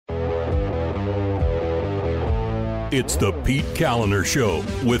It's the Pete Callender Show.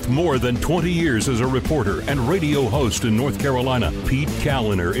 With more than 20 years as a reporter and radio host in North Carolina, Pete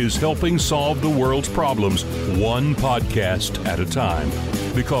Callender is helping solve the world's problems one podcast at a time.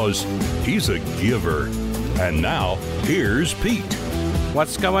 Because he's a giver. And now, here's Pete.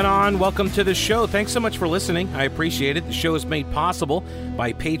 What's going on? Welcome to the show. Thanks so much for listening. I appreciate it. The show is made possible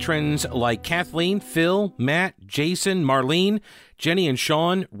by patrons like Kathleen, Phil, Matt, Jason, Marlene, Jenny and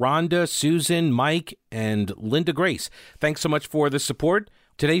Sean, Rhonda, Susan, Mike, and Linda Grace. Thanks so much for the support.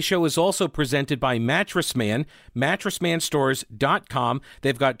 Today's show is also presented by Mattress Man, mattressmanstores.com.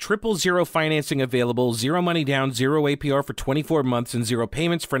 They've got 000 financing available, zero money down, zero APR for 24 months, and zero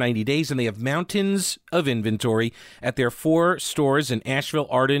payments for 90 days. And they have mountains of inventory at their 4 stores in Asheville,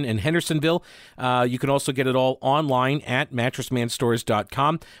 Arden, and Hendersonville. You can also get it all online at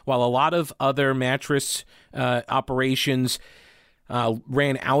mattressmanstores.com. While a lot of other mattress operations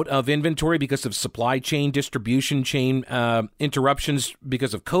ran out of inventory because of supply chain, distribution chain interruptions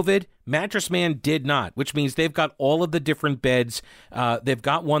because of COVID. Mattress Man did not, which means they've got all of the different beds. They've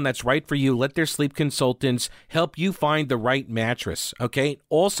got one that's right for you. Let their sleep consultants help you find the right mattress, okay?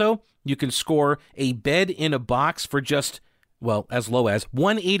 Also, you can score a bed in a box for just, well, as low as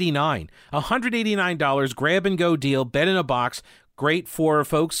 $189. $189, grab-and-go deal, bed in a box. Great for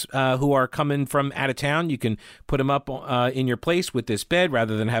folks who are coming from out of town. You can put them up in your place with this bed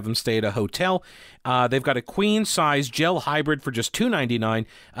rather than have them stay at a hotel. They've got a queen-size gel hybrid for just $299.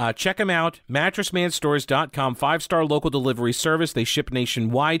 Check them out, mattressmanstores.com. 5-star local delivery service. They ship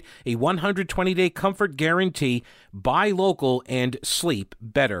nationwide. A 120-day comfort guarantee. Buy local and sleep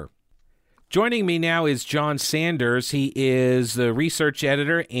better. Joining me now is John Sanders. He is the research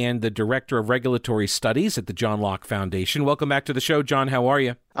editor and the director of regulatory studies at the John Locke Foundation. Welcome back to the show, John. How are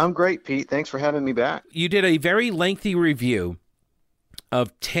you? I'm great, Pete. Thanks for having me back. You did a very lengthy review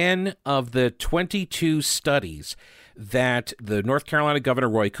of 10 of the 22 studies that the North Carolina Governor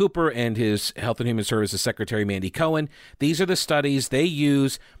Roy Cooper and his Health and Human Services Secretary Mandy Cohen, these are the studies they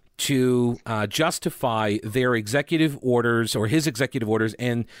use to justify their executive orders or his executive orders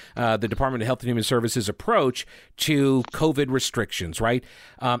and the Department of Health and Human Services approach to COVID restrictions, right?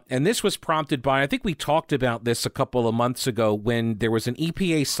 And this was prompted by, I think we talked about this a couple of months ago when there was an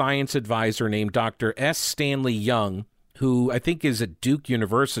EPA science advisor named Dr. S. Stanley Young, who I think is at Duke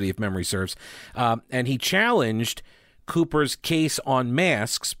University, if memory serves, and he challenged Cooper's case on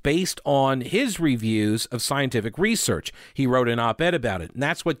masks based on his reviews of scientific research. He wrote an op-ed about it, and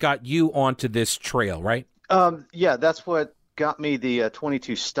that's what got you onto this trail, right? Yeah, that's what got me the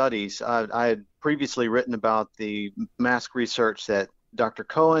 22 studies. I had previously written about the mask research that Dr.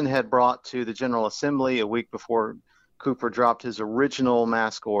 Cohen had brought to the General Assembly a week before Cooper dropped his original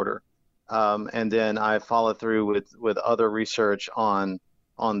mask order. And then I followed through with other research on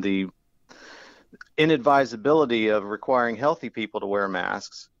the inadvisability of requiring healthy people to wear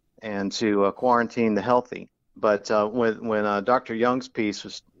masks and to quarantine the healthy. But when Dr. Young's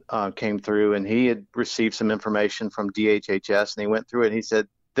piece came through and he had received some information from DHHS and he went through it and he said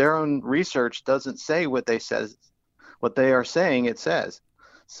their own research doesn't say what they are saying it says.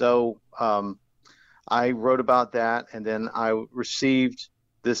 So I wrote about that, and then I received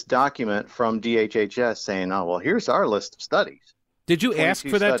this document from DHHS saying, oh, well, here's our list of studies. Did you ask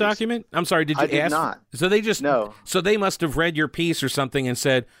for that document? I'm sorry, did you ask? I did not. So they just No. So they must have read your piece or something and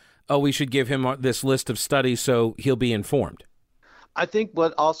said, "Oh, we should give him this list of studies so he'll be informed." I think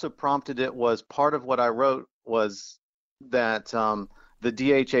what also prompted it was part of what I wrote was that the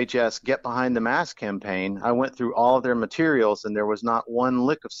DHHS Get Behind the Mask campaign, I went through all of their materials and there was not one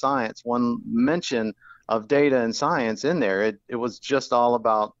lick of science, one mention of data and science in there. It was just all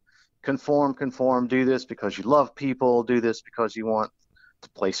about conform, do this because you love people, do this because you want to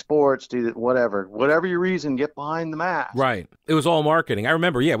play sports, do that, whatever your reason, get behind the mask. Right. It was all marketing. I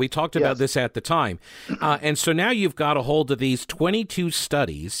remember, we talked about this at the time. And so now you've got a hold of these 22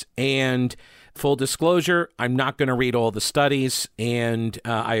 studies, and full disclosure, I'm not going to read all the studies, and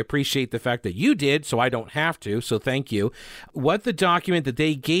I appreciate the fact that you did, so I don't have to, so thank you. What the document that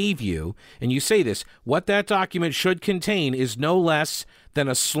they gave you, and you say this, what that document should contain is no less than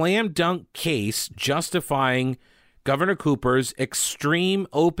a slam dunk case justifying Governor Cooper's extreme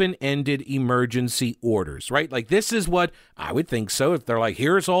open-ended emergency orders, right? Like, this is what I would think so. If they're like,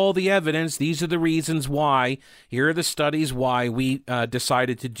 here's all the evidence, these are the reasons why, here are the studies why we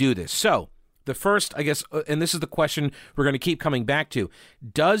decided to do this. So the first, I guess, and this is the question we're going to keep coming back to,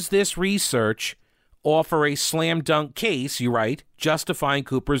 does this research offer a slam dunk case, you write, justifying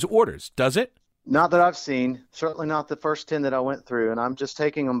Cooper's orders? Does it? Not that I've seen, certainly not the first 10 that I went through, and I'm just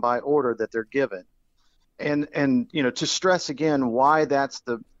taking them by order that they're given. And to stress again why that's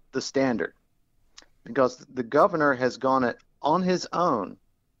the standard. because the governor has gone it on his own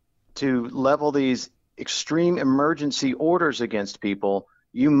to level these extreme emergency orders against people.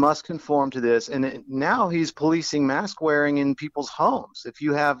 You must conform to this. And now he's policing mask wearing in people's homes. If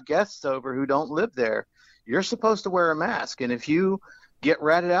you have guests over who don't live there, you're supposed to wear a mask. And if you get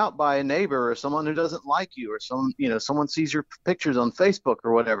ratted out by a neighbor or someone who doesn't like you, or someone sees your pictures on Facebook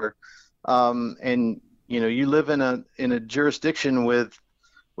or whatever, and you live in a jurisdiction with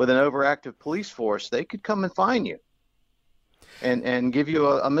an overactive police force, they could come and fine you and give you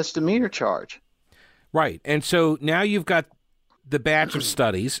a misdemeanor charge. Right. And so now you've got the batch of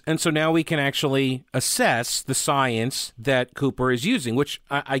studies, and so now we can actually assess the science that Cooper is using, which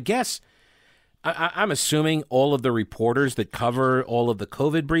I guess I'm assuming all of the reporters that cover all of the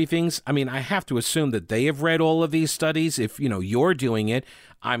COVID briefings, I mean, I have to assume that they have read all of these studies. If, you're doing it,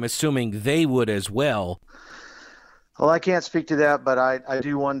 I'm assuming they would as well. Well, I can't speak to that, but I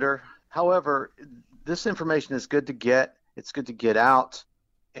do wonder. However, this information is good to get. It's good to get out.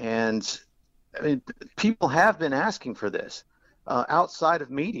 And I mean, people have been asking for this. Outside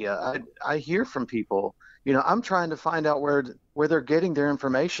of media, I hear from people, I'm trying to find out where they're getting their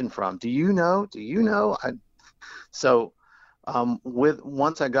information from. Do you know?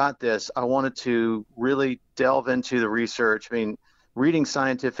 Once I got this, I wanted to really delve into the research. I mean, reading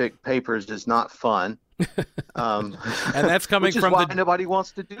scientific papers is not fun. And that's coming which is from why nobody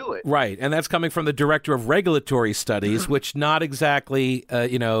wants to do it. Right. And that's coming from the director of regulatory studies, which not exactly,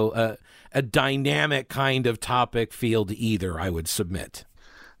 a dynamic kind of topic field either, I would submit.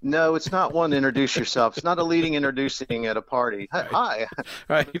 No, it's not one to introduce yourself. It's not a leading introducing at a party. Hi,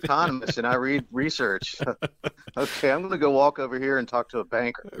 I'm an economist and I read research. Okay, I'm going to go walk over here and talk to a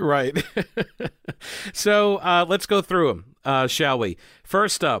banker. Right. So let's go through them, shall we?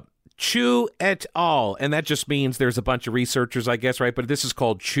 First up, Chu et al. And that just means there's a bunch of researchers, I guess, right? But this is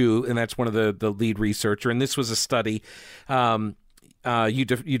called Chu, and that's one of the lead researcher. And this was a study.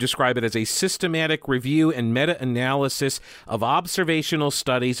 You describe it as a systematic review and meta-analysis of observational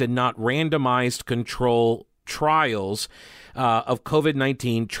studies and not randomized control trials of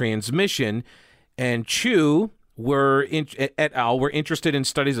COVID-19 transmission. And Chu et al. Were interested in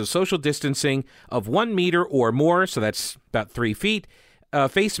studies of social distancing of 1 meter or more, so that's about 3 feet,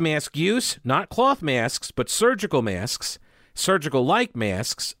 face mask use, not cloth masks, but surgical masks, surgical-like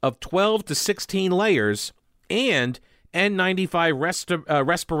masks of 12 to 16 layers, and N95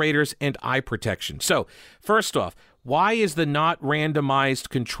 respirators and eye protection. So, first off, why is the not randomized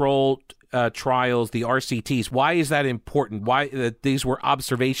controlled trials, the RCTs, why is that important? Why these were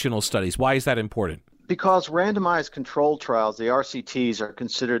observational studies? Why is that important? Because randomized controlled trials, the RCTs, are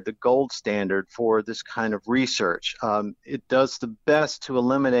considered the gold standard for this kind of research. It does the best to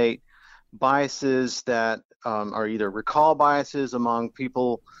eliminate biases that are either recall biases among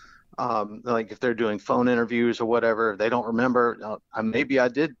people, like if they're doing phone interviews or whatever, they don't remember. Maybe I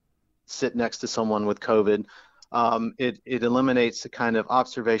did sit next to someone with COVID. It eliminates the kind of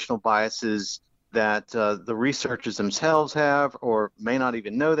observational biases that the researchers themselves have or may not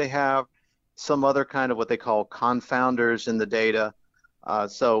even know they have. Some other kind of what they call confounders in the data.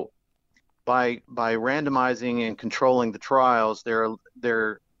 So by randomizing and controlling the trials,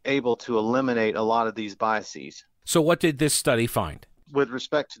 they're able to eliminate a lot of these biases. So what did this study find? With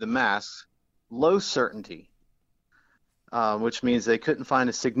respect to the masks, low certainty, which means they couldn't make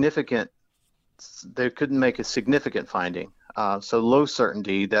a significant finding. So low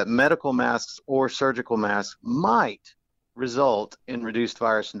certainty that medical masks or surgical masks might result in reduced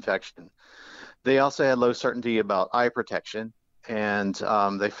virus infection. They also had low certainty about eye protection, and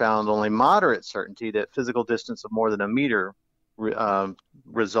they found only moderate certainty that physical distance of more than 1 meter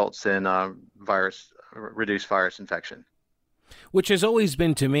results in reduced virus infection. Which has always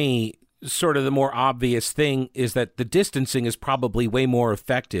been, to me, sort of the more obvious thing, is that the distancing is probably way more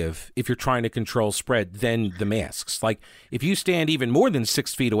effective if you're trying to control spread than the masks. Like, if you stand even more than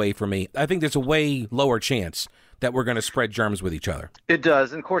 6 feet away from me, I think there's a way lower chance that we're going to spread germs with each other. It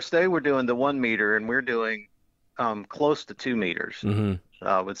does. And of course, they were doing the 1 meter, and we're doing close to 2 meters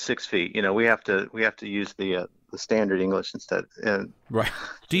with 6 feet. We have to use the standard English instead. Right.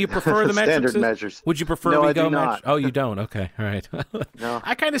 Do you prefer the standard measures? Would you prefer no, we I go do not. Oh, you don't? Okay. All right. No.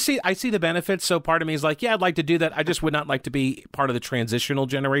 I see the benefits. So part of me is like, yeah, I'd like to do that. I just would not like to be part of the transitional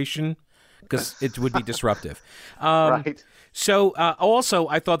generation because it would be disruptive. Right. So also,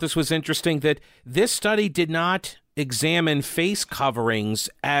 I thought this was interesting that this study did not examine face coverings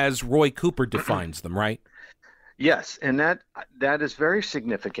as Roy Cooper defines them, right? Yes, and that is very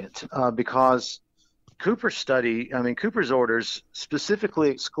significant because Cooper's orders specifically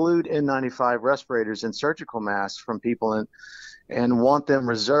exclude N95 respirators and surgical masks from people, and want them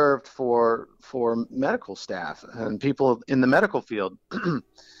reserved for medical staff and people in the medical field.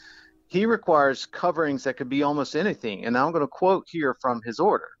 He requires coverings that could be almost anything. And I'm going to quote here from his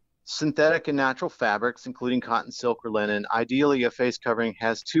order. Synthetic and natural fabrics, including cotton, silk, or linen. Ideally, a face covering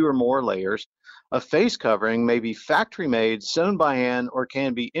has 2 or more layers. A face covering may be factory made, sewn by hand, or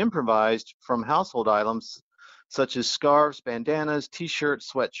can be improvised from household items such as scarves, bandanas,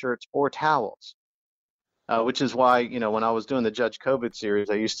 t-shirts, sweatshirts, or towels. Which is why, when I was doing the Judge COVID series,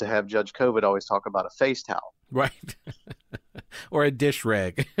 I used to have Judge COVID always talk about a face towel. Right. Or a dish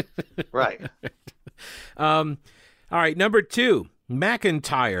rag. Right. All right, number 2,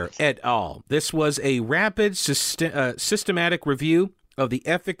 McIntyre et al. This was a rapid systematic review of the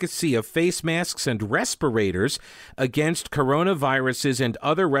efficacy of face masks and respirators against coronaviruses and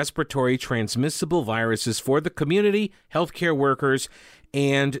other respiratory transmissible viruses for the community, healthcare workers,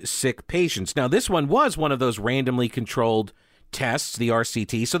 and sick patients. Now, this one was one of those randomly controlled tests, the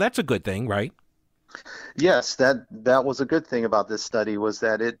RCT, so that's a good thing, right? Yes, that was a good thing about this study, was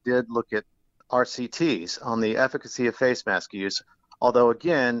that it did look at RCTs on the efficacy of face mask use, although,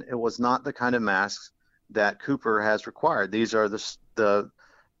 again, it was not the kind of masks that Cooper has required. These are the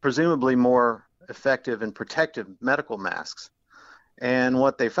presumably more effective and protective medical masks. And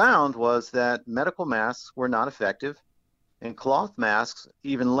what they found was that medical masks were not effective, and cloth masks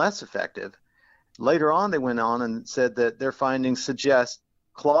even less effective. Later on, they went on and said that their findings suggest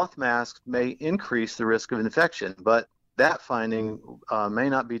cloth masks may increase the risk of infection, but that finding may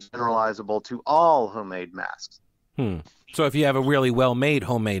not be generalizable to all homemade masks. So if you have a really well-made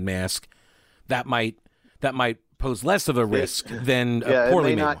homemade mask, that might pose less of a risk than a poorly made one. It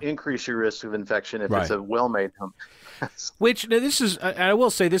may not increase your risk of infection if it's a well-made homemade mask. Which, now this is, I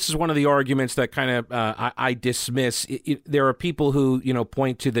will say, this is one of the arguments that kind of I dismiss. There are people who,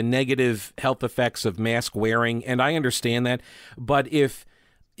 point to the negative health effects of mask wearing, and I understand that. But if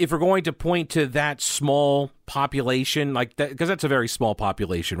we're going to point to that small population, like that, because that's a very small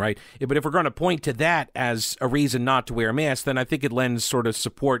population, right? But if we're going to point to that as a reason not to wear a mask, then I think it lends sort of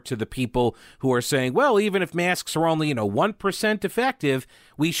support to the people who are saying, well, even if masks are only, 1% effective,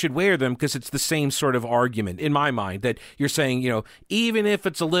 we should wear them, because it's the same sort of argument in my mind that you're saying, even if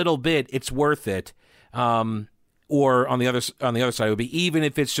it's a little bit, it's worth it. Or on the other side, it would be even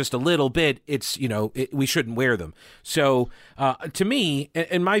if it's just a little bit, it's we shouldn't wear them. So to me,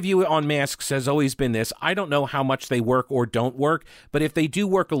 and my view on masks has always been this: I don't know how much they work or don't work, but if they do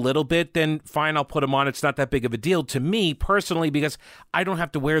work a little bit, then fine, I'll put them on. It's not that big of a deal to me personally, because I don't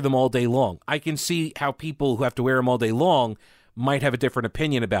have to wear them all day long. I can see how people who have to wear them all day long might have a different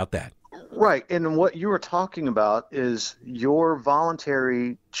opinion about that. Right, and what you were talking about is your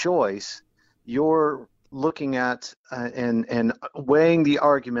voluntary choice. Your looking at and weighing the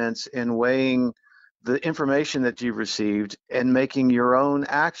arguments and weighing the information that you've received and making your own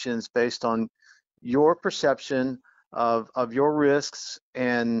actions based on your perception of your risks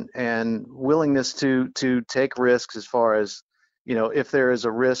and willingness to take risks as far as, if there is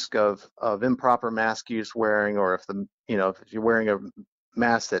a risk of improper mask use wearing, or if you're wearing a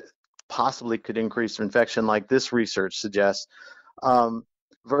mask that possibly could increase infection like this research suggests,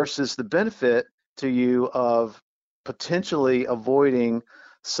 versus the benefit to you of potentially avoiding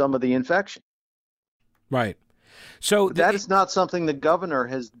some of the infection. Right. So that is not something the governor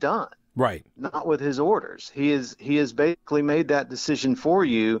has done. Right. Not with his orders. He has basically made that decision for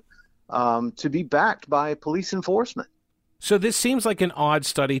you to be backed by police enforcement. So this seems like an odd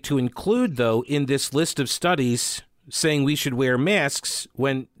study to include, though, in this list of studies saying we should wear masks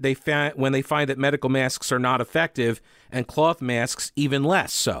when they find that medical masks are not effective and cloth masks even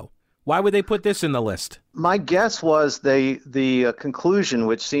less so. Why would they put this in the list? My guess was the conclusion,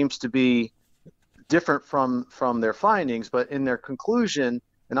 which seems to be different from their findings, but in their conclusion,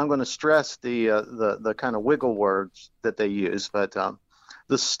 and I'm going to stress the kind of wiggle words that they use, but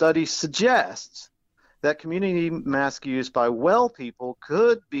the study suggests that community mask use by well people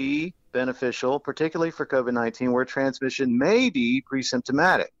could be beneficial, particularly for COVID-19, where transmission may be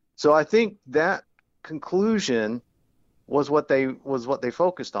pre-symptomatic. So I think that conclusion was what they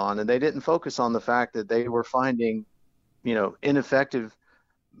focused on, and they didn't focus on the fact that they were finding, ineffective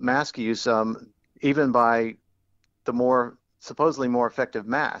mask use, even by the supposedly more effective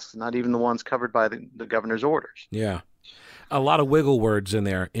masks, not even the ones covered by the governor's orders. Yeah. A lot of wiggle words in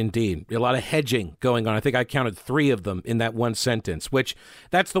there, indeed. A lot of hedging going on. I think I counted 3 of them in that one sentence, which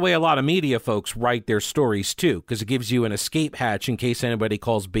that's the way a lot of media folks write their stories, too, because it gives you an escape hatch in case anybody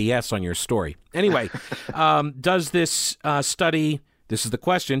calls BS on your story. Anyway, does this study, this is the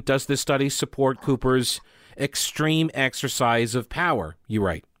question, does this study support Cooper's extreme exercise of power? You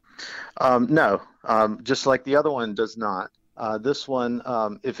write. No, just like the other one does not. This one,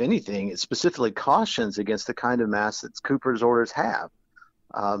 if anything, it specifically cautions against the kind of mask that Cooper's orders have,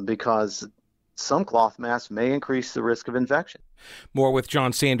 because some cloth masks may increase the risk of infection. More with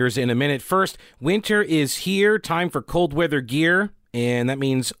John Sanders in a minute. First, winter is here. Time for cold weather gear. And that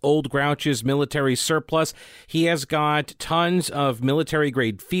means Old Grouch's military surplus. He has got tons of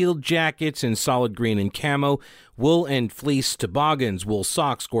military-grade field jackets in solid green and camo, wool and fleece toboggans, wool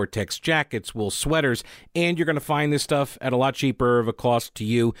socks, Gore-Tex jackets, wool sweaters, and you're going to find this stuff at a lot cheaper of a cost to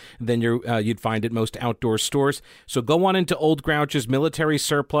you than you'd find at most outdoor stores. So go on into Old Grouch's military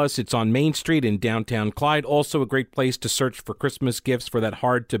surplus. It's on Main Street in downtown Clyde. Also a great place to search for Christmas gifts for that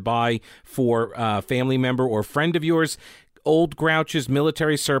hard-to-buy for family member or friend of yours. Old Grouch's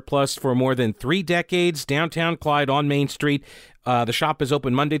military surplus for more than 3 decades, downtown Clyde on Main Street. The shop is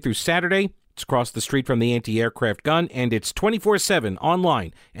open Monday through Saturday. It's across the street from the anti-aircraft gun, and it's 24/7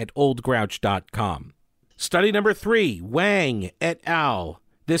 online at oldgrouch.com. Study number 3, Wang et al.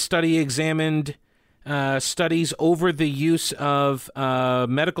 This study examined studies over the use of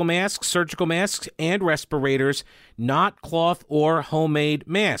medical masks, surgical masks, and respirators, not cloth or homemade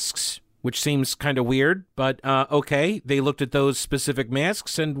masks, which seems kind of weird, but okay. They looked at those specific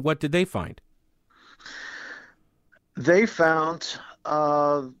masks, and what did they find? They found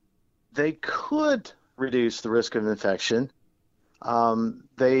they could reduce the risk of infection.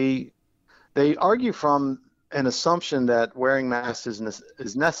 They argue from an assumption that wearing masks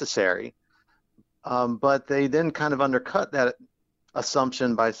is necessary, but they then kind of undercut that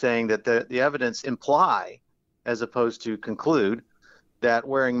assumption by saying that the evidence imply, as opposed to conclude, that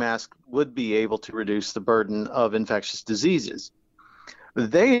wearing masks would be able to reduce the burden of infectious diseases.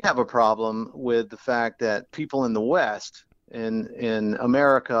 They have a problem with the fact that people in the West, in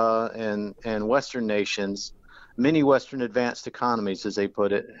America and Western nations, many Western advanced economies, as they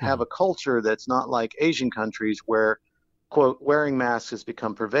put it, have a culture that's not like Asian countries where, quote, wearing masks has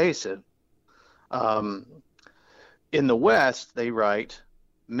become pervasive. In the West, they write,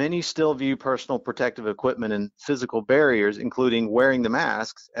 many still view personal protective equipment and physical barriers, including wearing the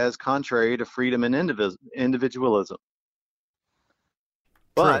masks, as contrary to freedom and individualism.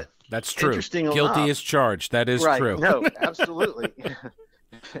 But that's true. Interesting Guilty enough, as charged. That is right, true. No, absolutely.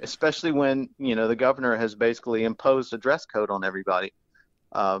 Especially when, the governor has basically imposed a dress code on everybody,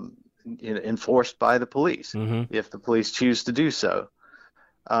 enforced by the police, if the police choose to do so.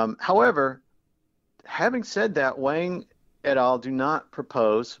 However, having said that, Wang et al. Do not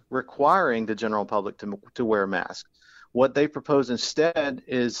propose requiring the general public to wear masks. What they propose instead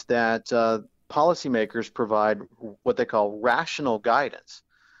is that policymakers provide what they call rational guidance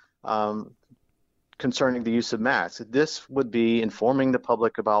concerning the use of masks. This would be informing the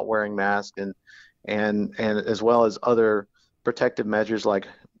public about wearing masks and as well as other protective measures like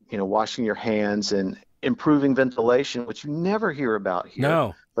washing your hands and improving ventilation, which you never hear about here.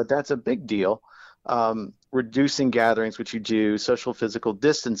 No. But that's a big deal. Reducing gatherings, which you do, social physical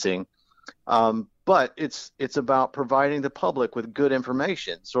distancing. But it's about providing the public with good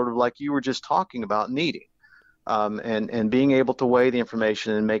information, sort of like you were just talking about needing, and being able to weigh the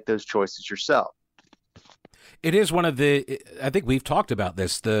information and make those choices yourself. It is one of I think we've talked about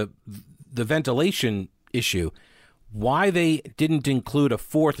this, the ventilation issue. Why they didn't include a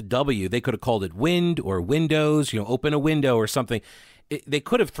fourth W, they could have called it wind or windows, open a window or something. They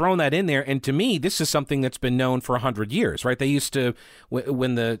could have thrown that in there, and to me, this is something that's been known for 100 years, right? They used to,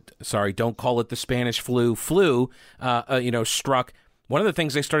 don't call it the Spanish flu, struck. One of the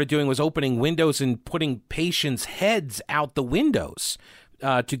things they started doing was opening windows and putting patients' heads out the windows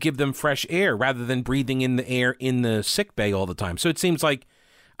to give them fresh air rather than breathing in the air in the sick bay all the time. So it seems like,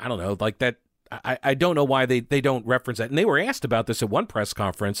 I don't know, like that. I don't know why they don't reference that. And they were asked about this at one press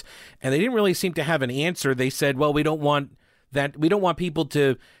conference, and they didn't really seem to have an answer. They said, well, we don't want people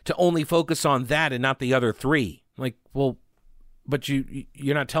to only focus on that and not the other 3. Like, well, but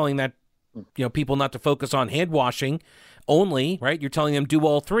you're not telling that, people not to focus on hand washing only, right? You're telling them do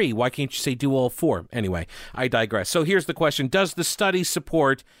all 3. Why can't you say do all 4? Anyway, I digress. So here's the question. Does the study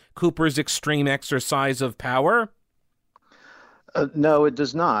support Cooper's extreme exercise of power? No, it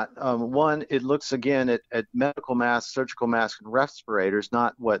does not. One, it looks again at medical masks, surgical masks, and respirators,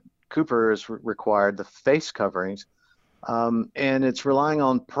 not what Cooper has required, the face coverings. And it's relying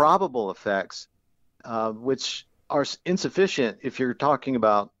on probable effects, which are insufficient if you're talking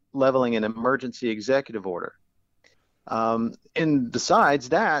about leveling an emergency executive order. And besides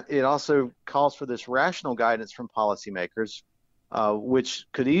that, it also calls for this rational guidance from policymakers, which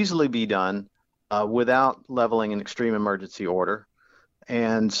could easily be done without leveling an extreme emergency order.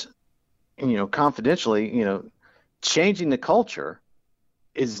 And, confidentially, changing the culture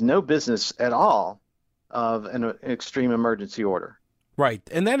is no business at all of an extreme emergency order. Right.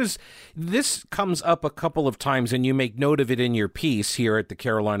 And this comes up a couple of times, and you make note of it in your piece here at the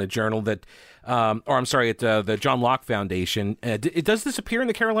Carolina Journal at the John Locke Foundation. Does this appear in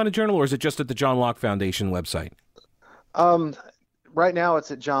the Carolina Journal, or is it just at the John Locke Foundation website? Right now it's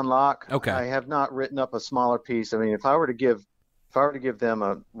at John Locke. Okay. I have not written up a smaller piece. I mean, if I were to give them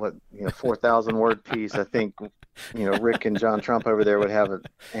a 4,000 word piece, I think Rick and John Trump over there would have it.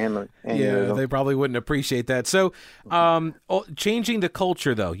 Yeah, they probably wouldn't appreciate that. So, changing the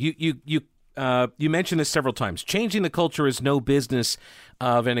culture, though, you mentioned this several times. Changing the culture is no business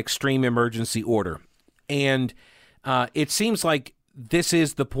of an extreme emergency order, and it seems like this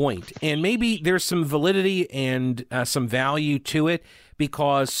is the point. And maybe there's some validity and some value to it,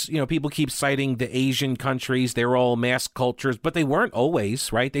 because, people keep citing the Asian countries. They're all mask cultures, but they weren't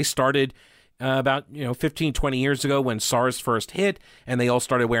always, right? They started about 15, 20 years ago when SARS first hit, and they all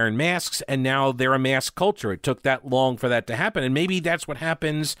started wearing masks, and now they're a mask culture. It took that long for that to happen, and maybe that's what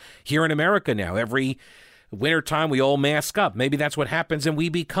happens here in America now. Every wintertime, we all mask up. Maybe that's what happens, and we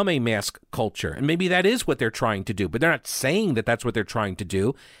become a mask culture, and maybe that is what they're trying to do, but they're not saying that that's what they're trying to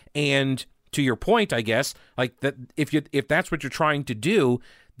do. And to your point, I guess, like that, if that's what you're trying to do,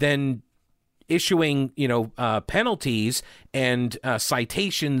 then issuing penalties and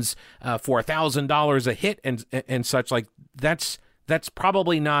citations for $1,000 a hit and such, like that's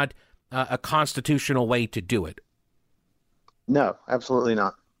probably not a constitutional way to do it. No, absolutely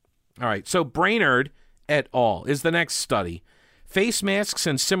not. All right, so Brainerd et al. Is the next study. Face masks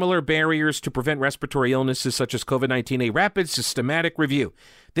and similar barriers to prevent respiratory illnesses such as COVID-19, a rapid systematic review.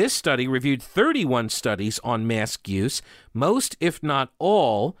 This study reviewed 31 studies on mask use, most, if not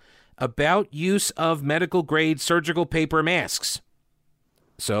all, about use of medical-grade surgical paper masks.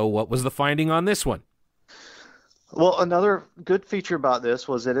 So what was the finding on this one? Well, another good feature about this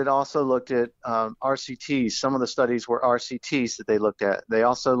was that it also looked at RCTs. Some of the studies were RCTs that they looked at. They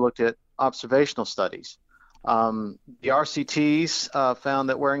also looked at observational studies. The RCTs found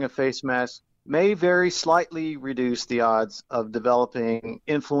that wearing a face mask may very slightly reduce the odds of developing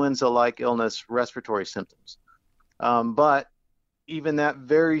influenza-like illness respiratory symptoms. But even that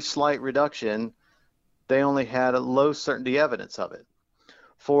very slight reduction, they only had a low certainty evidence of it.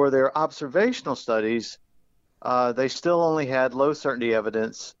 For their observational studies, they still only had low certainty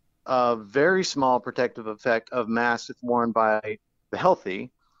evidence of very small protective effect of masks if worn by the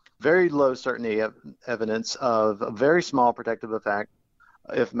healthy, very low certainty evidence of a very small protective effect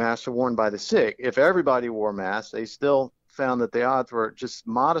if masks are worn by the sick. If everybody wore masks, they still found that the odds were just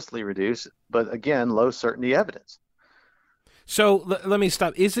modestly reduced, but again, low certainty evidence. So let me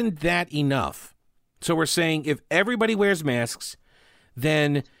stop. Isn't that enough? So we're saying if everybody wears masks,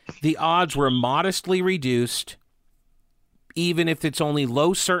 then the odds were modestly reduced, even if it's only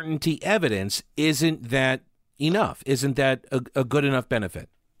low certainty evidence. Isn't that enough? Isn't that a good enough benefit?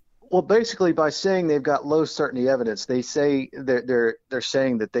 Well, basically, by saying they've got low certainty evidence, they say they're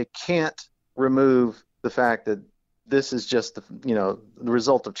saying that they can't remove the fact that this is just the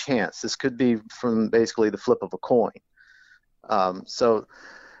result of chance. This could be from basically the flip of a coin.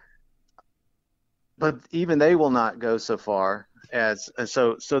 But even they will not go so far as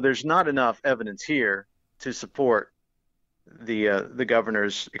so there's not enough evidence here to support the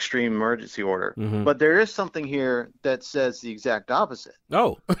governor's extreme emergency order. Mm-hmm. But there is something here that says the exact opposite.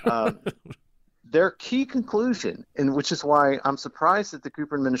 Oh. Their key conclusion, and which is why I'm surprised that the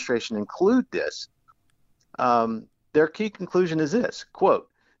Cooper administration include this, their key conclusion is this, quote,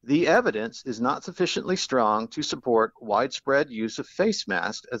 "The evidence is not sufficiently strong to support widespread use of face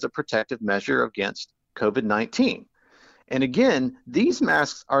masks as a protective measure against COVID-19. And again, these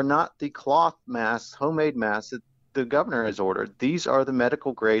masks are not the cloth masks, homemade masks that the governor has ordered. These are the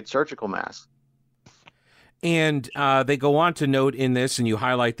medical grade surgical masks." And they go on to note in this, and you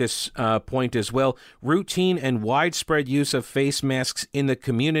highlight this point as well, routine and widespread use of face masks in the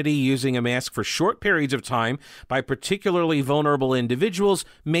community, using a mask for short periods of time by particularly vulnerable individuals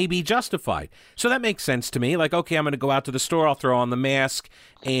may be justified. So that makes sense to me. Like, okay, I'm going to go out to the store, I'll throw on the mask,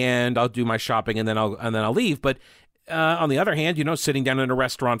 and I'll do my shopping, and then I'll leave. But on the other hand, sitting down in a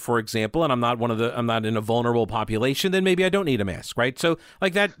restaurant, for example, and I'm not in a vulnerable population, then maybe I don't need a mask, right? So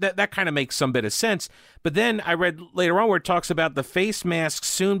like that kind of makes some bit of sense. But then I read later on where it talks about the face masks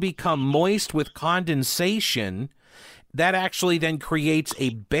soon become moist with condensation. That actually then creates a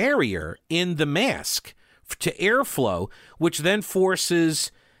barrier in the mask to airflow, which then forces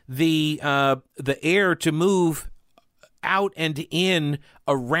the air to move out and in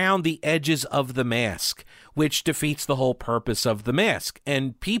around the edges of the mask, which defeats the whole purpose of the mask.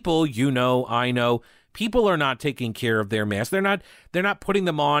 And people, I know, People are not taking care of their masks. They're not putting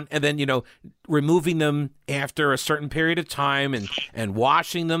them on and then, removing them after a certain period of time and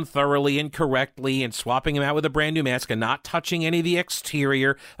washing them thoroughly and correctly and swapping them out with a brand new mask and not touching any of the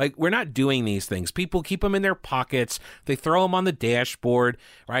exterior. Like, we're not doing these things. People keep them in their pockets. They throw them on the dashboard,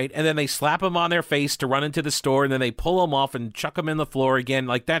 right? And then they slap them on their face to run into the store, and then they pull them off and chuck them in the floor again.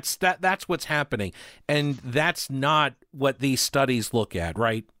 Like, that's what's happening. And that's not what these studies look at,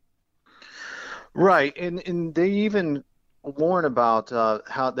 right? Right. And they even warn about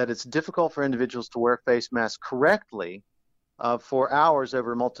how that it's difficult for individuals to wear face masks correctly for hours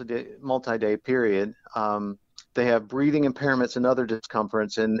over a multi-day period. They have breathing impairments and other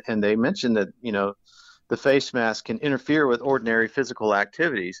discomforts, and they mention that, the face mask can interfere with ordinary physical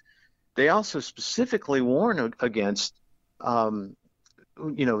activities. They also specifically warn against, the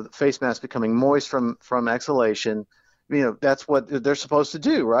face mask becoming moist from exhalation. That's what they're supposed to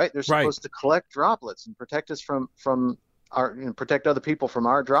do, right? They're supposed to collect droplets and protect us from protect other people from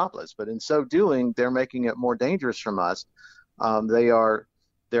our droplets. But in so doing, they're making it more dangerous from us.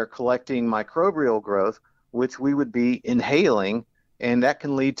 They're collecting microbial growth, which we would be inhaling, and that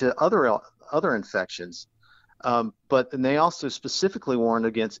can lead to other infections. But they also specifically warned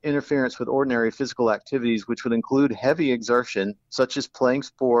against interference with ordinary physical activities, which would include heavy exertion, such as playing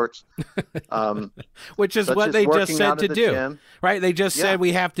sports. Which is what they just said to do, gym. Right? They just said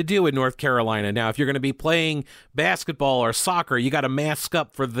we have to do in North Carolina. Now, if you're going to be playing basketball or soccer, you got to mask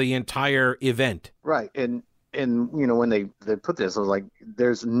up for the entire event. Right. And when they put this, I was like,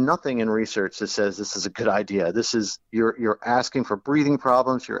 there's nothing in research that says this is a good idea. This is, you're asking for breathing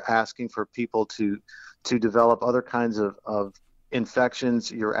problems. You're asking for people to develop other kinds of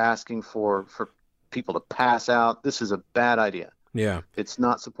infections. You're asking for people to pass out. This is a bad idea. Yeah. It's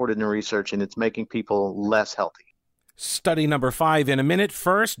not supported in research, and it's making people less healthy. Study number 5 in a minute.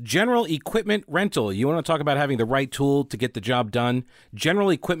 First, general equipment rental. You want to talk about having the right tool to get the job done?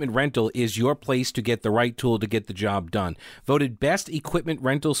 General equipment rental is your place to get the right tool to get the job done. Voted best equipment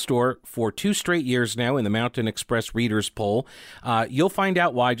rental store for 2 straight years now in the Mountain Express Readers Poll. You'll find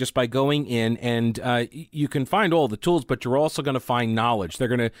out why just by going in, and you can find all the tools, but you're also going to find knowledge. They're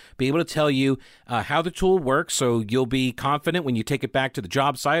going to be able to tell you how the tool works, so you'll be confident when you take it back to the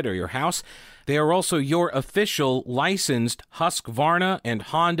job site or your house. They are also your official licensed Husqvarna and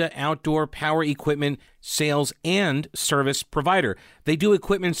Honda outdoor power equipment sales and service provider. They do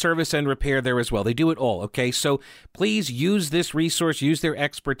equipment service and repair there as well. They do it all, okay? So please use this resource, use their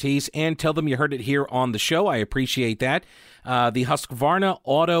expertise, and tell them you heard it here on the show. I appreciate that. The Husqvarna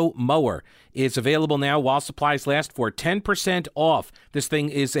Auto Mower is available now while supplies last for 10% off. This thing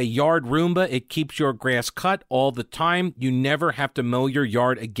is a yard Roomba. It keeps your grass cut all the time. You never have to mow your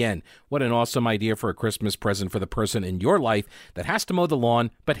yard again. What an awesome idea for a Christmas present for the person in your life that has to mow the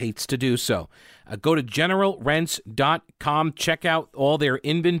lawn but hates to do so. Go to generalrents.com, check out all their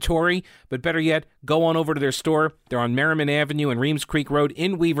inventory, but better yet, go on over to their store. They're on Merriman Avenue and Reems Creek Road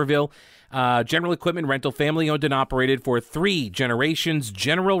in Weaverville. General equipment rental, family-owned and operated for 3 generations.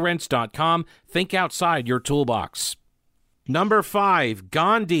 Generalrents.com. Think outside your toolbox. Number 5,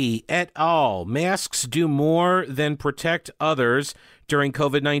 Gandhi et al. Masks do more than protect others during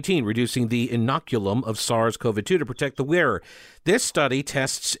COVID-19, reducing the inoculum of SARS-CoV-2 to protect the wearer. This study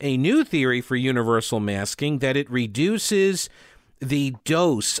tests a new theory for universal masking, that it reduces the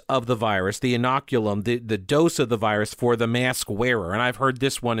dose of the virus, the inoculum, the dose of the virus for the mask wearer. And I've heard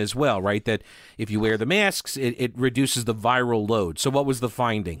this one as well, right? That if you wear the masks, it reduces the viral load. So what was the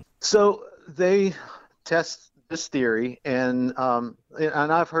finding? So they test this theory, and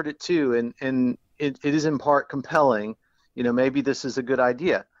I've heard it too, and it is in part compelling. Maybe this is a good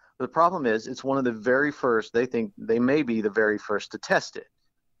idea. The problem is it's one of the very first. They think they may be the very first to test it,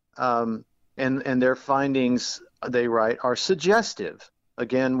 and their findings, they write, are suggestive.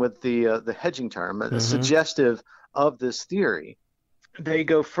 Again, with the hedging term, suggestive of this theory. They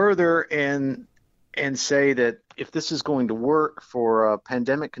go further and say that if this is going to work for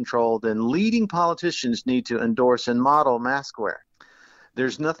pandemic control, then leading politicians need to endorse and model mask wear.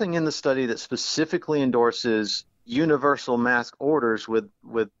 There's nothing in the study that specifically endorses universal mask orders with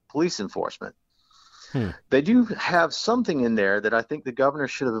police enforcement. They do have something in there that I think the governor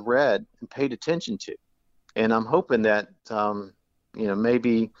should have read and paid attention to. And I'm hoping that,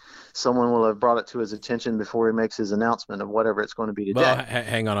 maybe someone will have brought it to his attention before he makes his announcement of whatever it's going to be today. Well,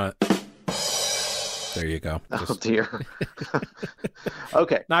 hang on. There you go. Oh, dear.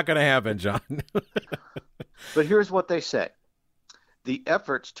 Okay. Not going to happen, John. But here's what they say. The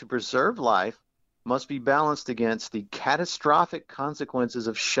efforts to preserve life must be balanced against the catastrophic consequences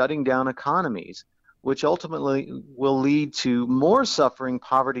of shutting down economies, which ultimately will lead to more suffering,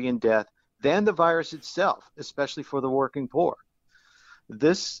 poverty, and death than the virus itself, especially for the working poor.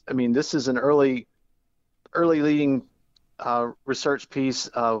 This is an early leading research piece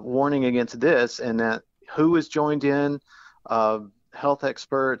warning against this, and that WHO has joined in, health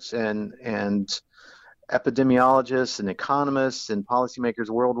experts and epidemiologists and economists and policymakers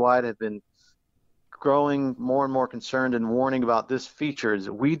worldwide have been growing more and more concerned and warning about this feature. Is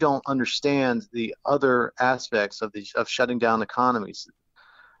we don't understand the other aspects of shutting down economies.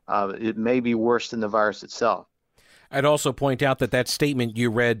 It may be worse than the virus itself. I'd also point out that statement you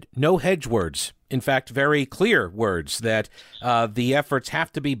read, no hedge words. In fact, very clear words that the efforts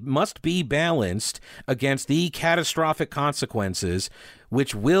must be balanced against the catastrophic consequences,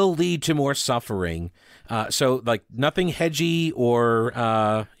 which will lead to more suffering. So, like, nothing hedgy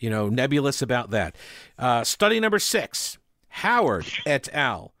or nebulous about that. Study number 6, Howard et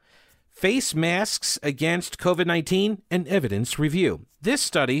al. Face masks against COVID-19 and evidence review. This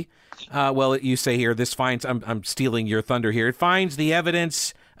study, you say here, this finds, I'm stealing your thunder here, it finds the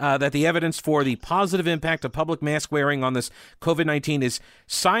evidence that the evidence for the positive impact of public mask wearing on this COVID-19 is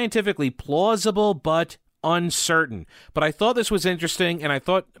scientifically plausible but uncertain. But I thought this was interesting, and I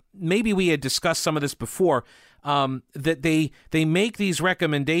thought maybe we had discussed some of this before, that they make these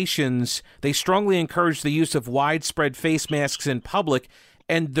recommendations. They strongly encourage the use of widespread face masks in public.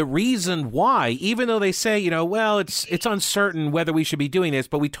 And the reason why, even though they say, it's uncertain whether we should be doing this,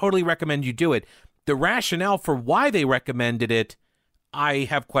 but we totally recommend you do it, the rationale for why they recommended it, I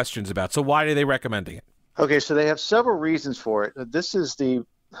have questions about. So why are they recommending it? Okay, so they have several reasons for it. This is the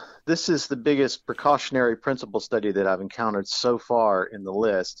biggest precautionary principle study that I've encountered so far in the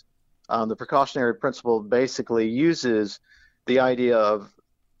list. The precautionary principle basically uses the idea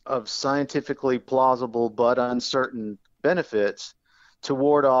of scientifically plausible but uncertain benefits to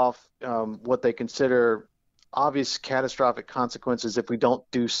ward off what they consider obvious catastrophic consequences if we don't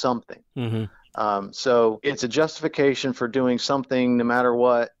do something. Mm-hmm. So it's a justification for doing something no matter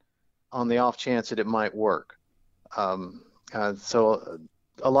what, on the off chance that it might work. So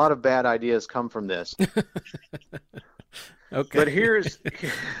a lot of bad ideas come from this. Okay. But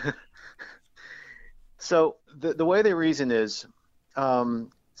so the way they reason is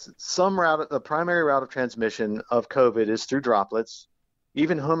the primary route of transmission of COVID is through droplets.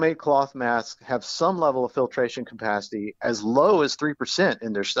 Even homemade cloth masks have some level of filtration capacity as low as 3%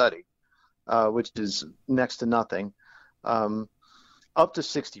 in their study, which is next to nothing, up to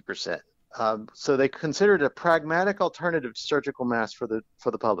 60%. So they considered a pragmatic alternative to surgical masks for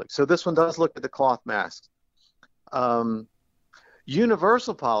the public. So this one does look at the cloth masks.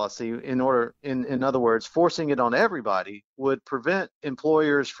 Universal policy, in other words, forcing it on everybody, would prevent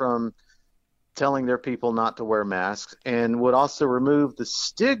employers from telling their people not to wear masks, and would also remove the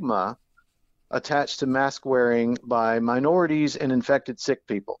stigma attached to mask wearing by minorities and infected sick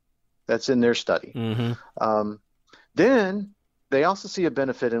people. That's in their study. Mm-hmm. Then they also see a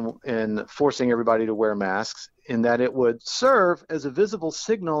benefit in forcing everybody to wear masks, in that it would serve as a visible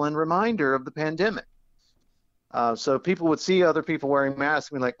signal and reminder of the pandemic. So people would see other people wearing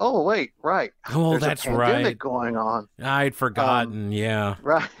masks and be like, oh, wait, right. Oh, There's that's a pandemic right. going on. I'd forgotten, yeah.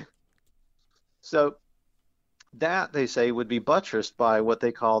 Right. So that, they say, would be buttressed by what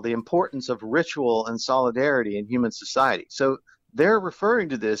they call the importance of ritual and solidarity in human society. So they're referring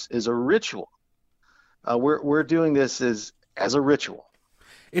to this as a ritual. We're doing this as a ritual.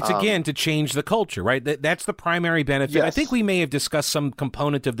 It's, again, to change the culture, right? That's the primary benefit. Yes. I think we may have discussed some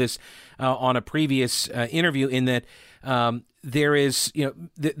component of this on a previous interview, in that there is,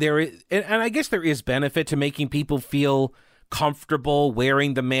 there is, and I guess there is benefit to making people feel comfortable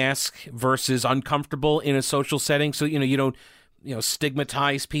wearing the mask versus uncomfortable in a social setting. So, you don't,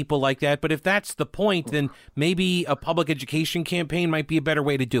 stigmatize people like that. But if that's the point, then maybe a public education campaign might be a better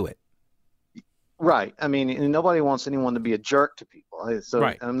way to do it. Right. I mean, nobody wants anyone to be a jerk to people. So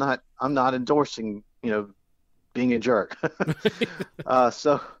right. I'm not endorsing, being a jerk.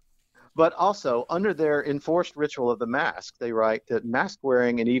 But also, under their enforced ritual of the mask, they write that mask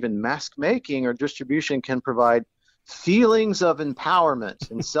wearing and even mask making or distribution can provide feelings of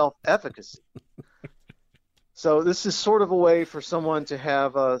empowerment and self-efficacy. So this is sort of a way for someone to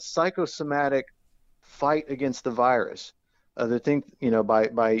have a psychosomatic fight against the virus. They think,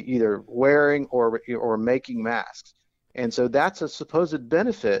 by either wearing or making masks. And so that's a supposed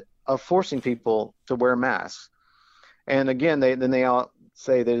benefit of forcing people to wear masks. And again, they all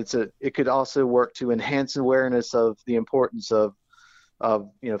say that it could also work to enhance awareness of the importance of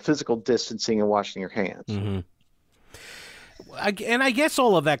physical distancing and washing your hands. Mm-hmm. And I guess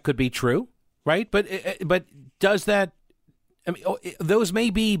all of that could be true, right? But does that? I mean, those may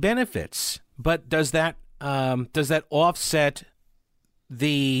be benefits, but does that offset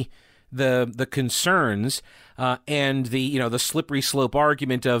the the concerns and the slippery slope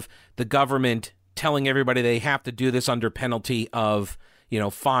argument of the government telling everybody they have to do this under penalty of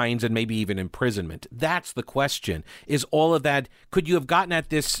fines and maybe even imprisonment. That's the question. Is all of that, could you have gotten at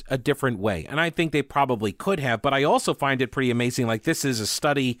this a different way? And I think they probably could have, but I also find it pretty amazing. Like, this is a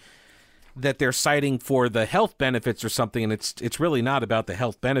study that they're citing for the health benefits or something, and it's really not about the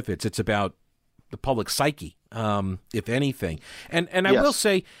health benefits. It's about the public psyche, if anything. And I will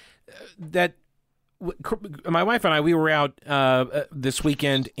say that my wife and I, we were out this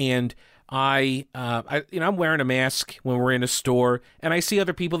weekend, and I'm wearing a mask when we're in a store, and I see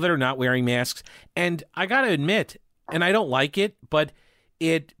other people that are not wearing masks, and I got to admit, and I don't like it, but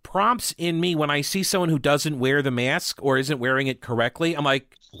it prompts in me when I see someone who doesn't wear the mask or isn't wearing it correctly. I'm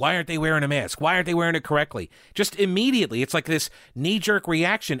like, why aren't they wearing a mask? Why aren't they wearing it correctly? Just immediately, it's like this knee-jerk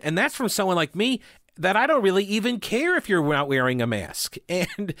reaction, and that's from someone like me, that I don't really even care if you're not wearing a mask.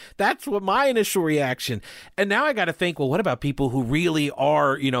 And that's what my initial reaction. And now I got to think, well, what about people who really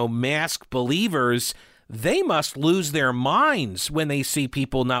are, mask believers? They must lose their minds when they see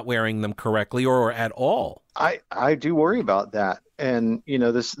people not wearing them correctly or at all. I do worry about that. And,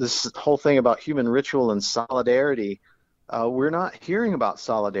 this whole thing about human ritual and solidarity, we're not hearing about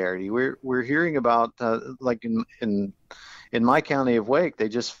solidarity. We're hearing about, like in my county of Wake, they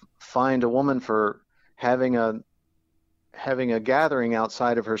just fined a woman for having a gathering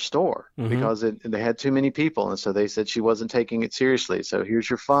outside of her store because they had too many people, and so they said she wasn't taking it seriously. So here's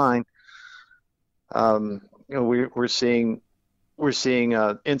your fine. We're seeing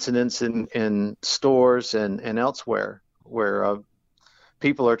incidents in stores and elsewhere where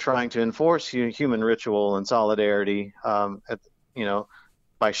people are trying to enforce human ritual and solidarity,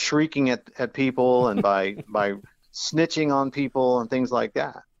 by shrieking at people and by snitching on people and things like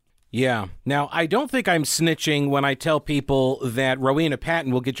that. Yeah. Now, I don't think I'm snitching when I tell people that Rowena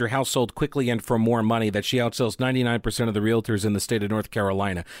Patton will get your house sold quickly and for more money, that she outsells 99% of the realtors in the state of North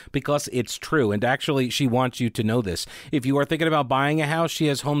Carolina, because it's true. And actually, she wants you to know this. If you are thinking about buying a house, she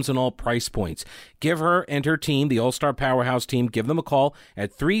has homes in all price points. Give her and her team, the All-Star Powerhouse team, give them a call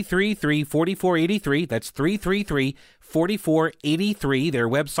at 333-4483. That's 333-4483. Their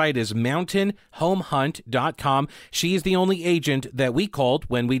website is mountainhomehunt.com. She is the only agent that we called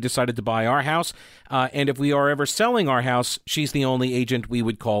when we decided to buy our house. And if we are ever selling our house, she's the only agent we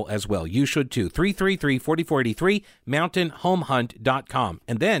would call as well. You should too. 333-4483, mountainhomehunt.com.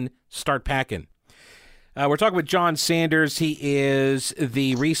 And then start packing. We're talking with John Sanders. He is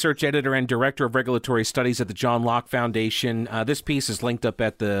the research editor and director of regulatory studies at the John Locke Foundation. This piece is linked up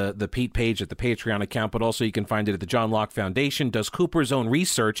at the Pete page at the Patreon account, but also you can find it at the John Locke Foundation. Does Cooper's own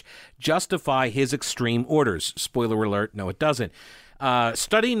research justify his extreme orders? Spoiler alert, no, it doesn't.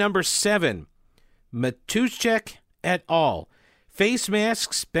 Study number 7, Matuszek et al. Face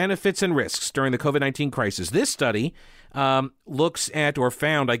masks, benefits, and risks during the COVID-19 crisis. This study looks at, or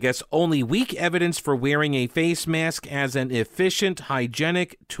found, I guess, only weak evidence for wearing a face mask as an efficient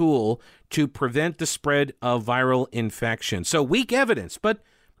hygienic tool to prevent the spread of viral infection. So weak evidence, but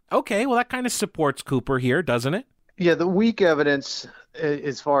okay, well, that kind of supports Cooper here, doesn't it? Yeah, the weak evidence,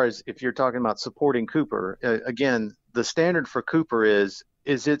 as far as if you're talking about supporting Cooper, again, the standard for Cooper is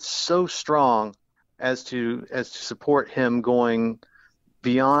it so strong as to support him going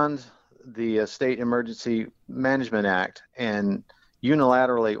beyond the State Emergency Management Act and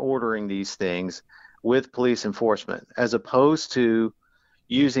unilaterally ordering these things with police enforcement, as opposed to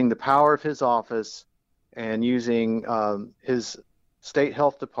using the power of his office and using his state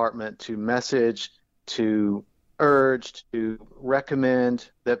health department to message, to urge, to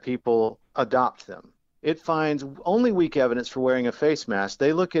recommend that people adopt them. It finds only weak evidence for wearing a face mask.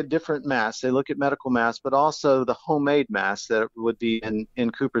 They look at different masks. They look at medical masks, but also the homemade masks that would be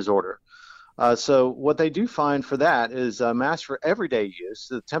in Cooper's order. So what they do find for that is masks for everyday use.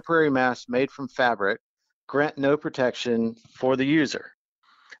 The temporary masks made from fabric grant no protection for the user.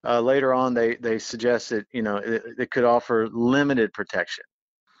 Later on, they suggest that it could offer limited protection.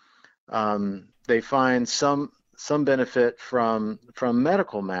 They find some benefit from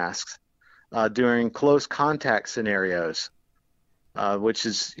medical masks during close contact scenarios, which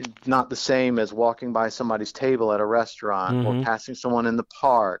is not the same as walking by somebody's table at a restaurant or passing someone in the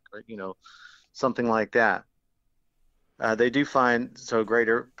park, or something like that. They do find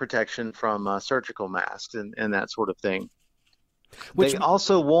greater protection from surgical masks and that sort of thing. They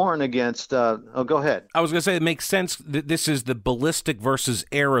also warn against go ahead. I was going to say it makes sense that this is the ballistic versus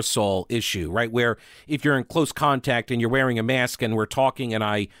aerosol issue, right? Where if you're in close contact and you're wearing a mask and we're talking and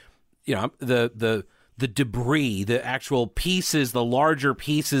the the debris, the actual pieces, the larger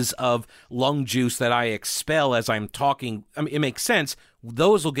pieces of lung juice that I expel as I'm talking. I mean, it makes sense.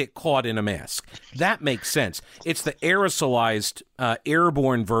 Those will get caught in a mask. That makes sense. It's the aerosolized,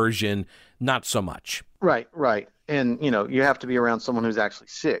 airborne version, not so much. Right. And, you have to be around someone who's actually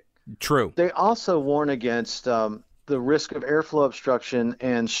sick. True. They also warn against the risk of airflow obstruction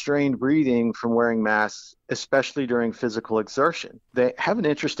and strained breathing from wearing masks, especially during physical exertion. They have an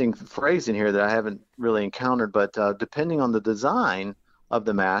interesting phrase in here that I haven't really encountered, but depending on the design of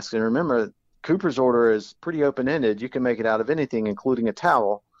the mask, and remember, Cooper's order is pretty open-ended. You can make it out of anything, including a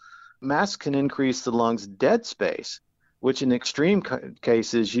towel. Masks can increase the lungs' dead space, which in extreme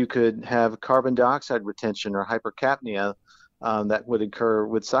cases, you could have carbon dioxide retention or hypercapnia that would occur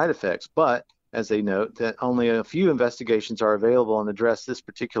with side effects. But as they note, that only a few investigations are available and address this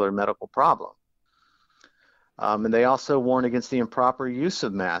particular medical problem. And they also warn against the improper use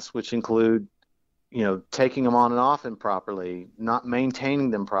of masks, which include, taking them on and off improperly, not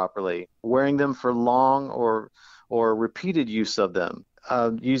maintaining them properly, wearing them for long or repeated use of them,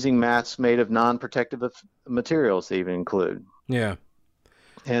 using masks made of non-protective materials they even include. Yeah.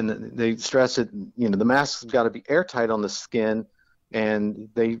 And they stress that, the mask's got to be airtight on the skin, and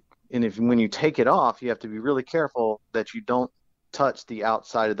when you take it off, you have to be really careful that you don't touch the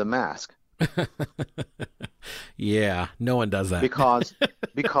outside of the mask. Yeah, no one does that.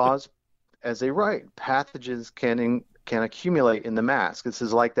 Because as they write, pathogens can accumulate in the mask. This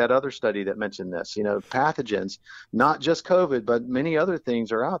is like that other study that mentioned this. Pathogens, not just COVID, but many other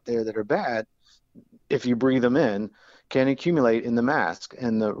things are out there that are bad. If you breathe them in, can accumulate in the mask,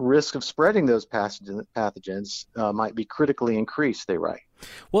 and the risk of spreading those pathogens might be critically increased, they write.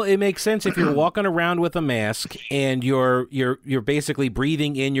 Well, it makes sense if you're walking around with a mask and you're basically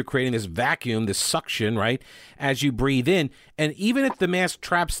breathing in, you're creating this vacuum, this suction, right, as you breathe in. And even if the mask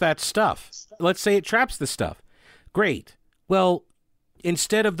traps that stuff, let's say it traps the stuff, great. Well,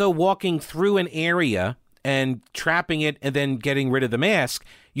 instead of walking through an area and trapping it and then getting rid of the mask,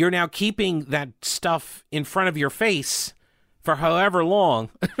 you're now keeping that stuff in front of your face for however long,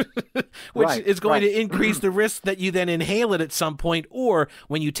 which is going to increase the risk that you then inhale it at some point, or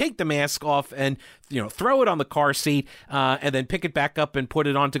when you take the mask off and throw it on the car seat and then pick it back up and put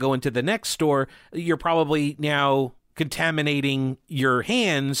it on to go into the next store, you're probably now contaminating your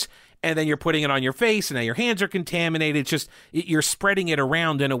hands, and then you're putting it on your face, and now your hands are contaminated. It's just you're spreading it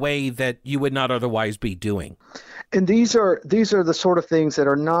around in a way that you would not otherwise be doing. And these are the sort of things that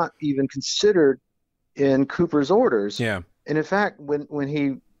are not even considered in Cooper's orders. Yeah. And in fact,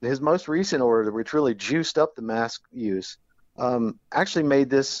 when his most recent order, which really juiced up the mask use, actually made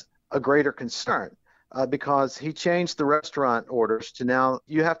this a greater concern because he changed the restaurant orders to now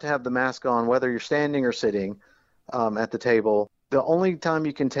you have to have the mask on whether you're standing or sitting at the table. The only time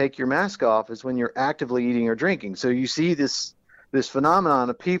you can take your mask off is when you're actively eating or drinking. So you see this phenomenon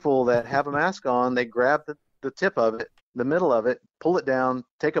of people that have a mask on, they grab the tip of it, the middle of it, pull it down,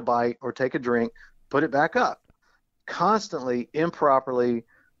 take a bite or take a drink, put it back up, constantly, improperly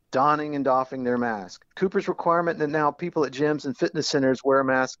donning and doffing their mask. Cooper's requirement that now people at gyms and fitness centers wear a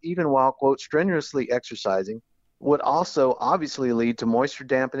mask even while, quote, strenuously exercising would also obviously lead to moisture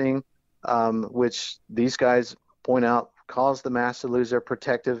dampening, which these guys point out cause the mask to lose their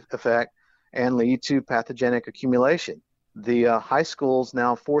protective effect and lead to pathogenic accumulation. The high schools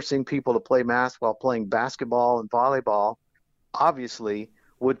now forcing people to play masks while playing basketball and volleyball obviously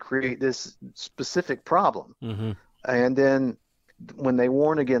would create this specific problem. Mm-hmm. And then when they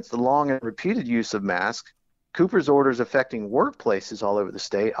warn against the long and repeated use of masks, Cooper's orders affecting workplaces all over the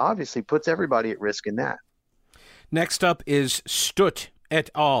state obviously puts everybody at risk in that. Next up is Stutt et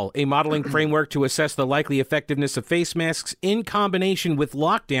al., a modeling framework to assess the likely effectiveness of face masks in combination with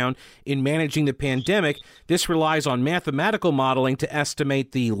lockdown in managing the pandemic. This relies on mathematical modeling to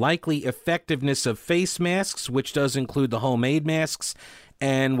estimate the likely effectiveness of face masks, which does include the homemade masks.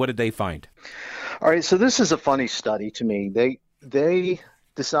 And what did they find? All right, so this is a funny study to me. They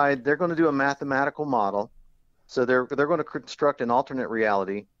decide they're going to do a mathematical model. So they're going to construct an alternate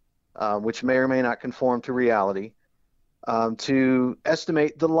reality, which may or may not conform to reality, to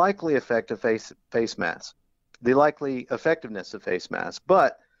estimate the likely effect of face masks, the likely effectiveness of face masks.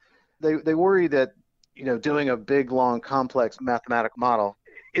 But they worry that doing a big, long, complex mathematical model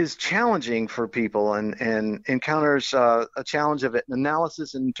is challenging for people and encounters a challenge of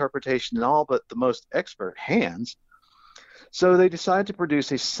analysis and interpretation in all but the most expert hands. So they decide to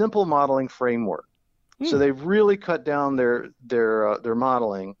produce a simple modeling framework. So they've really cut down their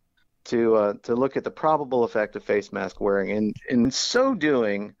modeling to look at the probable effect of face mask wearing. And in so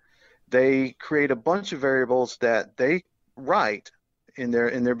doing, they create a bunch of variables that they write in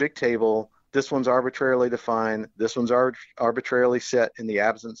their big table this one's arbitrarily defined, this one's arbitrarily set in the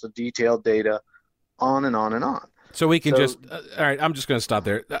absence of detailed data, on and on and on. So we can all right, I'm just going to stop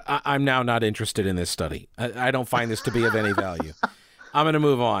there. I'm now not interested in this study. I don't find this to be of any value. I'm going to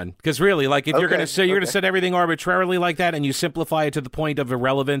move on because really, like, if you're going to say you're going to set everything arbitrarily like that and you simplify it to the point of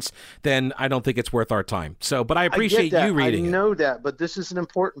irrelevance, then I don't think it's worth our time. So, but I appreciate you reading it. I know that, but this is an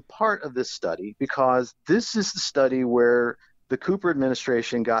important part of this study because this is the study where the Cooper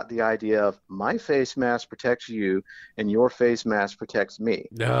administration got the idea of my face mask protects you and your face mask protects me.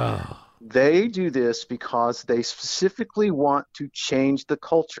 Oh. They do this because they specifically want to change the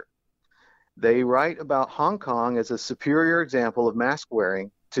culture. They write about Hong Kong as a superior example of mask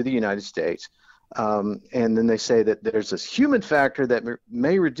wearing to the United States. And then they say that there's this human factor that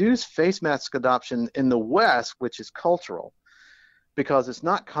may reduce face mask adoption in the West, which is cultural, because it's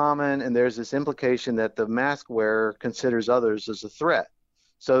not common, and there's this implication that the mask wearer considers others as a threat.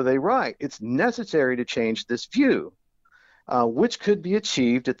 So they write, it's necessary to change this view, which could be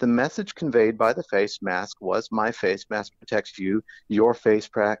achieved if the message conveyed by the face mask was my face mask protects you, your face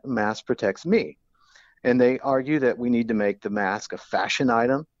mask protects me. And they argue that we need to make the mask a fashion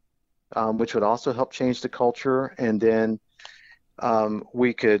item, which would also help change the culture. And then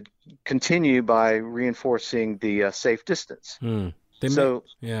we could continue by reinforcing the safe distance. This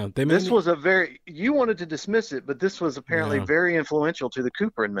was a very, you wanted to dismiss it, but this was apparently very influential to the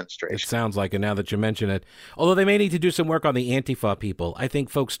Cooper administration. It sounds like it now that you mention it. Although they may need to do some work on the Antifa people. I think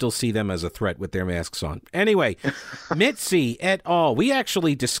folks still see them as a threat with their masks on. Anyway, Mitzi et al. We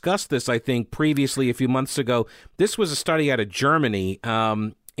actually discussed this, I think, previously a few months ago. This was a study out of Germany.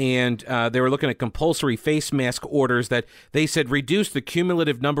 And they were looking at compulsory face mask orders that they said reduced the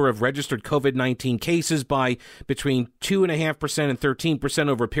cumulative number of registered COVID-19 cases by between 2.5% and 13%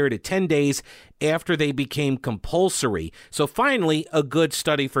 over a period of 10 days after they became compulsory. So finally, a good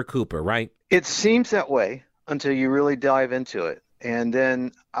study for Cooper, right? It seems that way until you really dive into it. And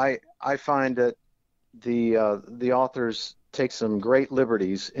then I find that the authors take some great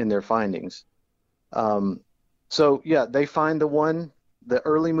liberties in their findings. They find the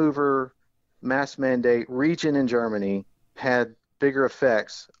early mover mask mandate region in Germany had bigger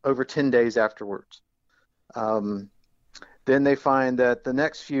effects over 10 days afterwards. Then they find that the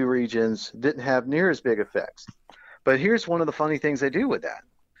next few regions didn't have near as big effects. But here's one of the funny things they do with that.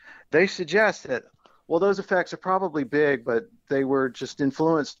 They suggest that, well, those effects are probably big, but they were just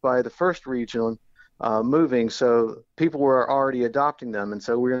influenced by the first region moving, so people were already adopting them, and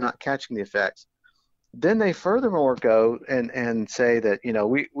so we're not catching the effects. Then they furthermore go and say that,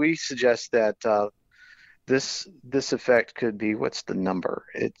 we suggest that this effect could be, what's the number?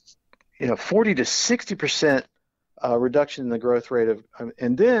 It's 40 to 60% reduction in the growth rate of,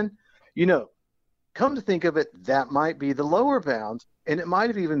 and then come to think of it, that might be the lower bound, and it might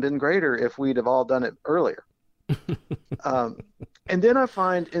have even been greater if we'd have all done it earlier. And then I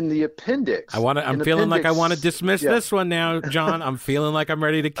find in the appendix, I'm feeling like I want to dismiss this one now, John. I'm feeling like I'm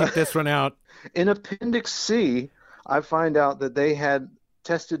ready to kick this one out. In Appendix C, I find out that they had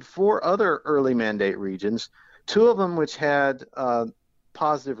tested 4 other early mandate regions, 2 of them which had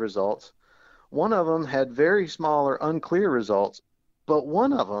positive results. One of them had very small or unclear results, but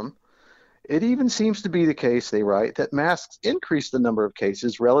one of them, it even seems to be the case, they write, that masks increase the number of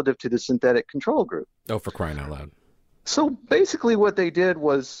cases relative to the synthetic control group. Oh, for crying out loud. So basically what they did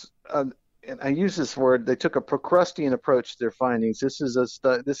was, and I use this word, they took a Procrustean approach to their findings. This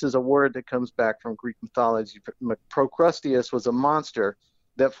is a word that comes back from Greek mythology. Procrusteus was a monster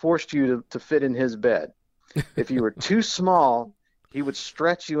that forced you to fit in his bed. If you were too small, he would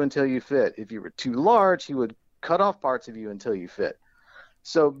stretch you until you fit. If you were too large, he would cut off parts of you until you fit.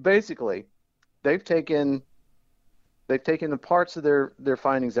 So basically, they've taken the parts of their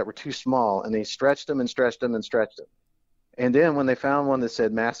findings that were too small, and they stretched them and stretched them and stretched them. And then when they found one that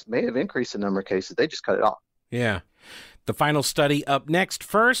said masks may have increased the number of cases, they just cut it off. Yeah. The final study up next.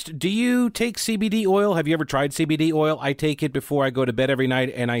 First, do you take CBD oil? Have you ever tried CBD oil? I take it before I go to bed every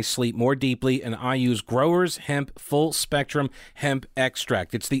night, and I sleep more deeply, and I use Growers Hemp Full Spectrum Hemp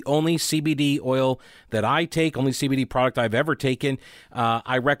Extract. It's the only CBD oil that I take, only CBD product I've ever taken.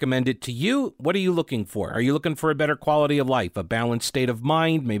 I recommend it to you. What are you looking for? Are you looking for a better quality of life, a balanced state of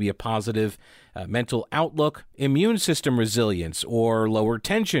mind, maybe a positive mental outlook, immune system resilience, or lower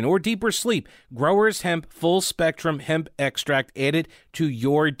tension, or deeper sleep? Growers Hemp Full Spectrum Hemp Extract added to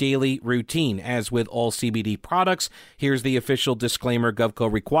your daily routine. As with all CBD products, here's the official disclaimer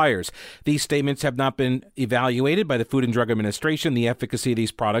GovCo requires. These statements have not been evaluated by the Food and Drug Administration. The efficacy of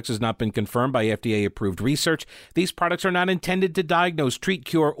these products has not been confirmed by FDA-approved research. These products are not intended to diagnose, treat,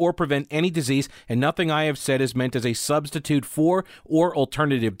 cure, or prevent any disease, and nothing I have said is meant as a substitute for or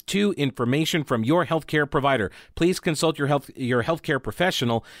alternative to information from your healthcare provider. Please consult your healthcare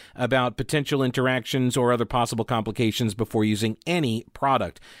professional about potential interactions or other possible complications before using any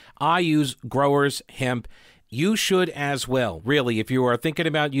product. I use Growers Hemp. You should as well, really, if you are thinking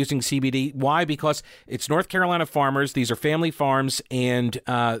about using CBD. Why? Because it's North Carolina farmers. These are family farms, and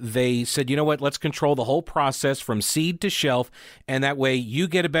they said, you know what, let's control the whole process from seed to shelf, and that way you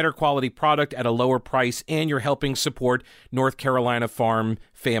get a better quality product at a lower price, and you're helping support North Carolina farm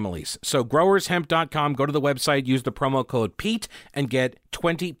families. So growershemp.com, go to the website, use the promo code Pete, and get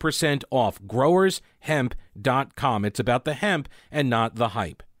 20% off. growershemp.com. It's about the hemp and not the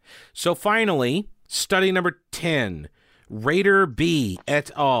hype. So finally, study number 10, Rader B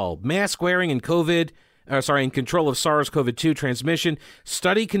et al. Mask wearing and control of SARS-CoV-2 transmission.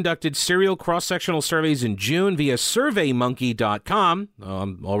 Study conducted serial cross-sectional surveys in June via SurveyMonkey.com.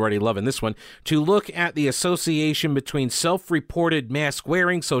 I'm already loving this one. To look at the association between self-reported mask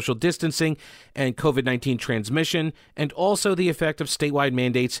wearing, social distancing, and COVID-19 transmission, and also the effect of statewide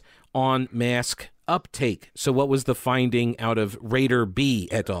mandates on mask uptake. So what was the finding out of Rader B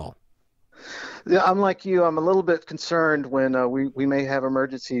et al.? Yeah, I'm like you. I'm a little bit concerned when we may have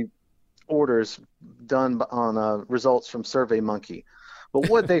emergency orders done on results from SurveyMonkey. But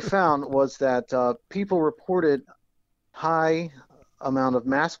what they found was that people reported high amount of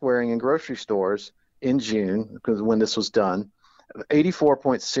mask wearing in grocery stores in June, because when this was done,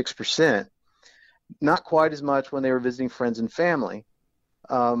 84.6%. Not quite as much when they were visiting friends and family.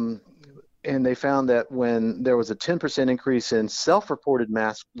 And they found that when there was a 10% increase in self-reported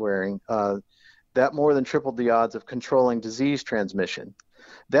mask wearing, that more than tripled the odds of controlling disease transmission.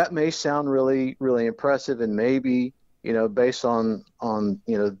 That may sound really, really impressive, and maybe, based on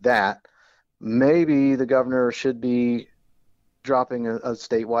that, maybe the governor should be dropping a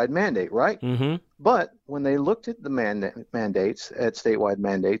statewide mandate, right? Mm-hmm. But when they looked at the mandates, at statewide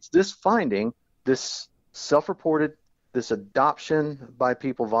mandates, this finding, this self-reported, this adoption by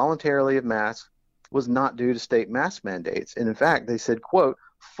people voluntarily of masks was not due to state mask mandates. And in fact, they said, quote,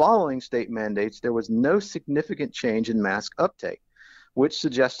 following state mandates, there was no significant change in mask uptake, which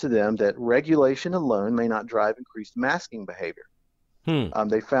suggests to them that regulation alone may not drive increased masking behavior.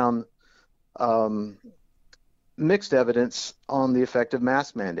 They found mixed evidence on the effect of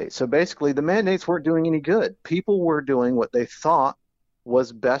mask mandates. So basically, the mandates weren't doing any good. People were doing what they thought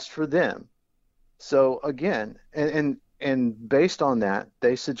was best for them. So again, and based on that,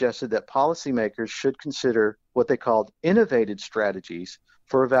 they suggested that policymakers should consider what they called innovative strategies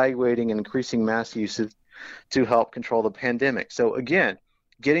for evaluating and increasing mask usage to help control the pandemic. So again,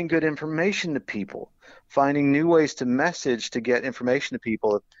 getting good information to people, finding new ways to message to get information to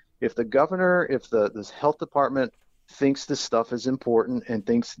people. If the governor, if the health department thinks this stuff is important and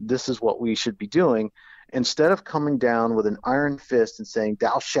thinks this is what we should be doing, instead of coming down with an iron fist and saying,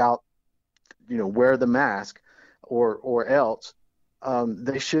 thou shalt, wear the mask or else,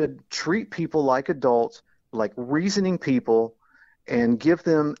 they should treat people like adults, like reasoning people, and give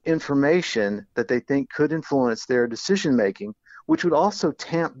them information that they think could influence their decision making, which would also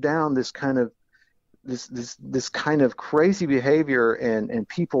tamp down this kind of crazy behavior and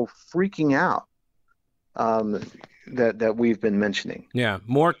people freaking out that we've been mentioning. Yeah,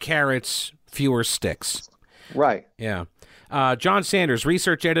 more carrots, fewer sticks. Right. Yeah. John Sanders,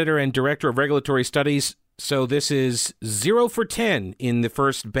 research editor and director of regulatory studies. So this is 0 for 10 in the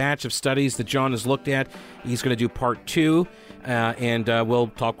first batch of studies that John has looked at. He's going to do part 2, and we'll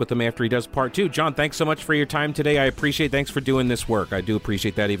talk with him after he does part 2. John, thanks so much for your time today. I appreciate it. Thanks for doing this work. I do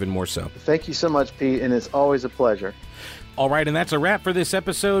appreciate that even more so. Thank you so much, Pete, and it's always a pleasure. All right, and that's a wrap for this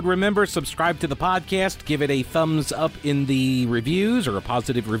episode. Remember, subscribe to the podcast, give it a thumbs up in the reviews or a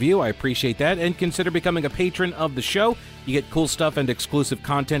positive review. I appreciate that. And consider becoming a patron of the show. You get cool stuff and exclusive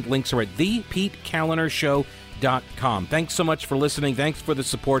content. Links are at thepetekalinershow.com. Thanks so much for listening. Thanks for the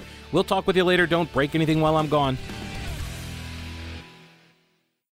support. We'll talk with you later. Don't break anything while I'm gone.